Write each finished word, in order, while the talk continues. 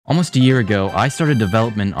Almost a year ago, I started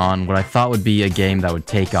development on what I thought would be a game that would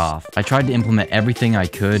take off. I tried to implement everything I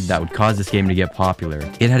could that would cause this game to get popular.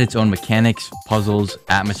 It had its own mechanics, puzzles,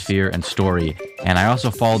 atmosphere, and story, and I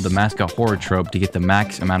also followed the mascot horror trope to get the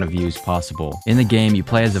max amount of views possible. In the game, you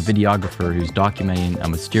play as a videographer who's documenting a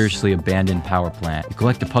mysteriously abandoned power plant. You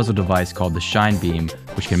collect a puzzle device called the Shine Beam,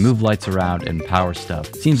 which can move lights around and power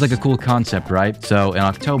stuff. Seems like a cool concept, right? So in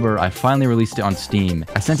October, I finally released it on Steam.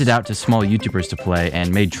 I sent it out to small YouTubers to play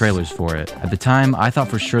and made trailers for it. At the time, I thought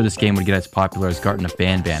for sure this game would get as popular as Garten of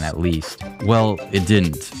Banban at least. Well, it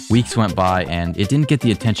didn't. Weeks went by and it didn't get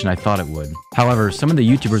the attention I thought it would. However, some of the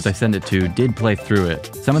YouTubers I sent it to did play through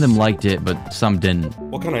it. Some of them liked it, but some didn't.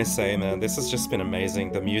 What can I say, man? This has just been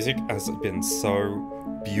amazing. The music has been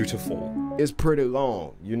so beautiful. It's pretty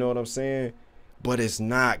long, you know what I'm saying? But it's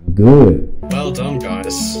not good. Well done,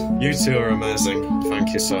 guys. You two are amazing.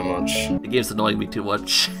 Thank you so much. The game's annoying me too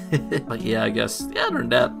much. But yeah, I guess. Yeah, other than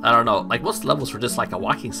that, I don't know. Like, most levels were just like a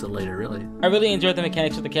walking simulator, really. I really enjoyed the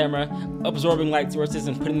mechanics with the camera, absorbing light sources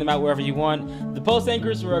and putting them out wherever you want. The post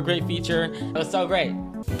anchors were a great feature. It was so great.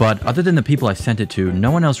 But other than the people I sent it to,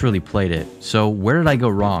 no one else really played it. So where did I go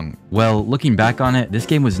wrong? Well, looking back on it, this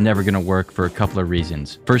game was never going to work for a couple of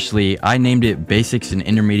reasons. Firstly, I named it Basics in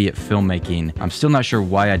Intermediate Filmmaking. I'm still not sure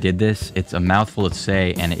why I did this. It's a mouthful to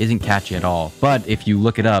say and it isn't catchy at all. But if you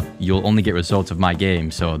look it up, you'll only get results of my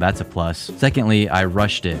game, so that's a plus. Secondly, I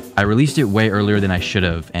rushed it. I released it way earlier than I should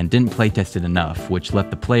have and didn't playtest it enough, which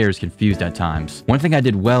left the players confused at times. One thing I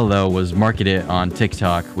did well though was market it on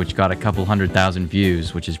TikTok, which got a couple 100,000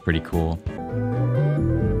 views, which is pretty cool.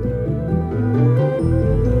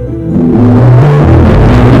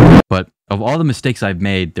 But of all the mistakes I've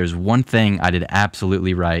made, there's one thing I did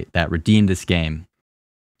absolutely right that redeemed this game.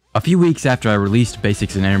 A few weeks after I released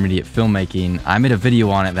Basics in Intermediate Filmmaking, I made a video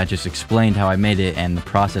on it that just explained how I made it and the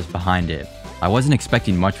process behind it. I wasn't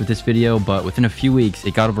expecting much with this video, but within a few weeks,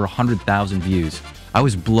 it got over 100,000 views. I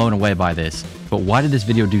was blown away by this, but why did this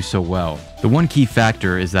video do so well? The one key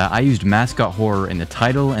factor is that I used Mascot Horror in the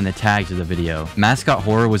title and the tags of the video. Mascot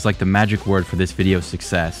Horror was like the magic word for this video's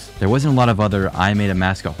success. There wasn't a lot of other I made a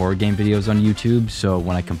mascot horror game videos on YouTube, so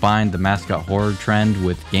when I combined the mascot horror trend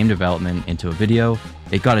with game development into a video,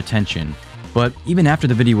 it got attention. But even after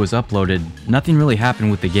the video was uploaded, nothing really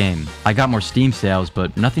happened with the game. I got more Steam sales,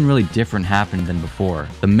 but nothing really different happened than before.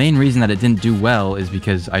 The main reason that it didn't do well is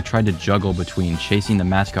because I tried to juggle between chasing the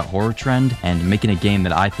mascot horror trend and making a game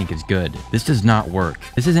that I think is good. This does not work.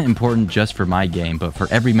 This isn't important just for my game, but for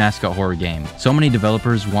every mascot horror game. So many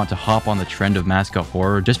developers want to hop on the trend of mascot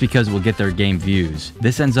horror just because it will get their game views.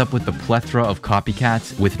 This ends up with the plethora of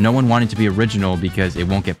copycats, with no one wanting to be original because it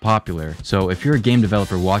won't get popular. So if you're a game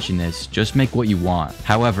developer watching this, just make what you want.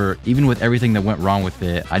 However, even with everything that went wrong with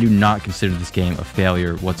it, I do not consider this game a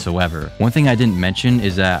failure whatsoever. One thing I didn't mention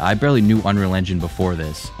is that I barely knew Unreal Engine before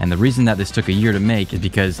this, and the reason that this took a year to make is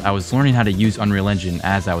because I was learning how to use Unreal Engine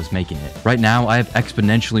as I was making it. Right now, I have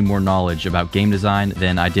exponentially more knowledge about game design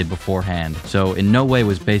than I did beforehand, so in no way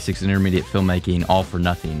was Basics in Intermediate Filmmaking all for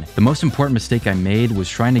nothing. The most important mistake I made was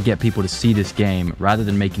trying to get people to see this game rather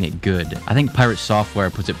than making it good. I think Pirate Software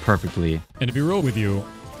puts it perfectly. And to be real with you,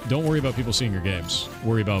 don't worry about people seeing your games.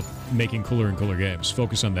 Worry about making cooler and cooler games.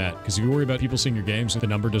 Focus on that. Because if you worry about people seeing your games and the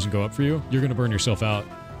number doesn't go up for you, you're going to burn yourself out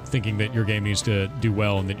thinking that your game needs to do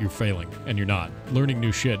well and that you're failing. And you're not. Learning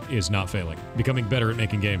new shit is not failing. Becoming better at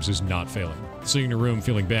making games is not failing. Sitting in a room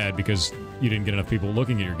feeling bad because you didn't get enough people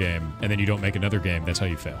looking at your game and then you don't make another game, that's how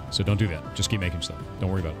you fail. So don't do that. Just keep making stuff. Don't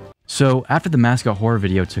worry about it. So, after the mascot horror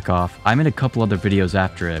video took off, I made a couple other videos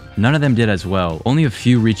after it. None of them did as well, only a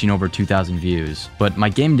few reaching over 2,000 views. But my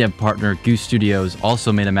game dev partner, Goose Studios,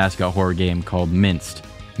 also made a mascot horror game called Minced.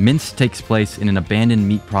 Minced takes place in an abandoned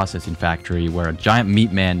meat processing factory where a giant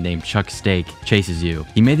meat man named Chuck Steak chases you.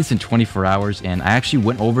 He made this in 24 hours, and I actually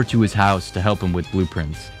went over to his house to help him with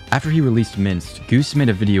blueprints. After he released Minced, Goose made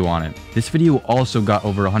a video on it. This video also got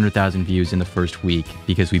over 100,000 views in the first week,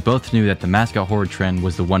 because we both knew that the mascot horror trend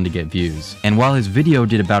was the one to get views. And while his video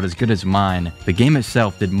did about as good as mine, the game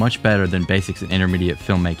itself did much better than Basics in Intermediate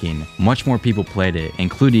Filmmaking. Much more people played it,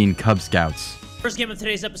 including Cub Scouts. First game of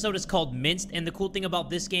today's episode is called Minced, and the cool thing about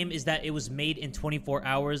this game is that it was made in 24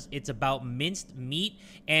 hours. It's about minced meat,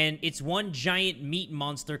 and it's one giant meat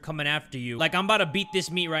monster coming after you. Like, I'm about to beat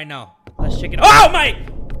this meat right now. Let's check it out. Oh my!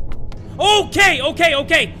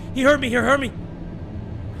 Okay. He heard me.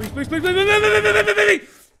 Please.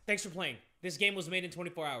 Thanks for playing. This game was made in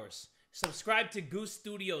 24 hours. Subscribe to Goose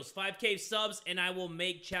Studios, 5K subs, and I will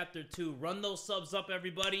make Chapter 2. Run those subs up,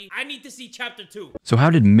 everybody. I need to see Chapter 2. So how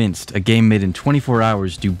did Minced, a game made in 24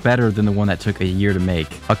 hours, do better than the one that took a year to make?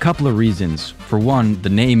 A couple of reasons. For one, the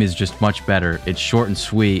name is just much better. It's short and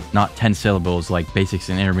sweet, not 10 syllables like basics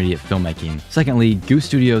and intermediate filmmaking. Secondly, Goose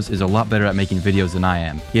Studios is a lot better at making videos than I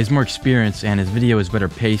am. He has more experience and his video is better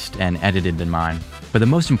paced and edited than mine. But the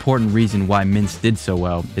most important reason why Minced did so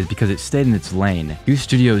well is because it stayed in its lane. Goose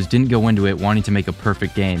Studios didn't go into it wanting to make a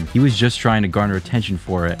perfect game. He was just trying to garner attention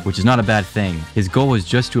for it, which is not a bad thing. His goal was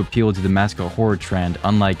just to appeal to the mascot horror trend,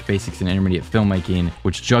 unlike basics and intermediate filmmaking,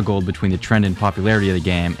 which juggled between the trend and popularity of the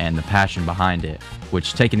game and the passion behind it,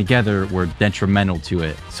 which taken together were detrimental to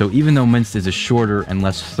it. So even though Minced is a shorter and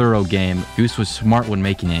less thorough game, Goose was smart when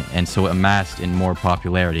making it, and so it amassed in more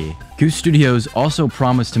popularity. Goose Studios also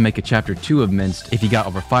promised to make a Chapter 2 of Minced if he got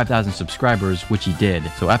over 5,000 subscribers, which he did.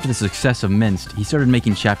 So after the success of Minced, he started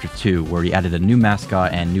making Chapter 2, where he added a new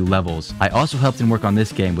mascot and new levels. I also helped him work on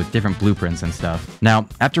this game with different blueprints and stuff. Now,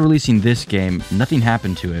 after releasing this game, nothing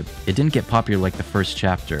happened to it. It didn't get popular like the first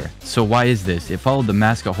chapter. So why is this? It followed the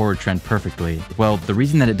mascot horror trend perfectly. Well, the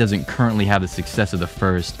reason that it doesn't currently have the success of the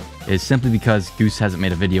first is simply because Goose hasn't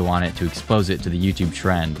made a video on it to expose it to the YouTube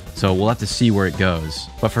trend. So we'll have to see where it goes.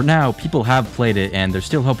 But for now, people have played it and they're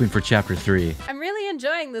still hoping for Chapter 3. I'm really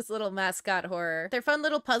enjoying this little mascot horror. They're fun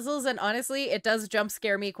little puzzles, and honestly, it does jump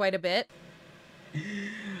scare me quite a bit.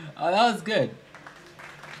 Oh, that was good.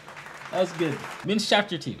 That was good. Minced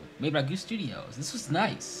Chapter 2, made by Goose Studios. This was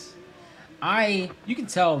nice. You can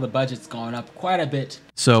tell the budget's gone up quite a bit.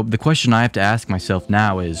 So the question I have to ask myself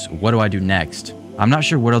now is, what do I do next? I'm not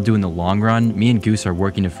sure what I'll do in the long run. Me and Goose are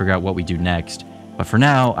working to figure out what we do next. But for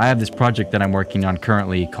now, I have this project that I'm working on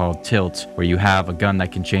currently called Tilt, where you have a gun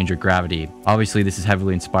that can change your gravity. Obviously, this is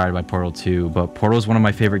heavily inspired by Portal 2, but Portal is one of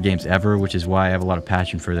my favorite games ever, which is why I have a lot of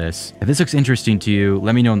passion for this. If this looks interesting to you,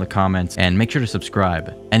 let me know in the comments, and make sure to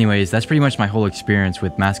subscribe. Anyways, that's pretty much my whole experience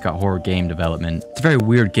with mascot horror game development. It's a very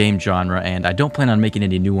weird game genre, and I don't plan on making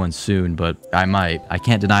any new ones soon, but I might. I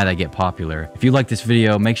can't deny that I get popular. If you like this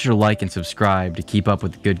video, make sure to like and subscribe to keep up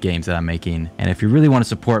with the good games that I'm making. And if you really want to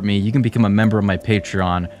support me, you can become a member of my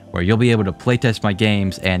Patreon, where you'll be able to playtest my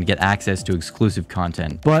games and get access to exclusive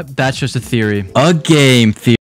content. But that's just a theory. A game theory.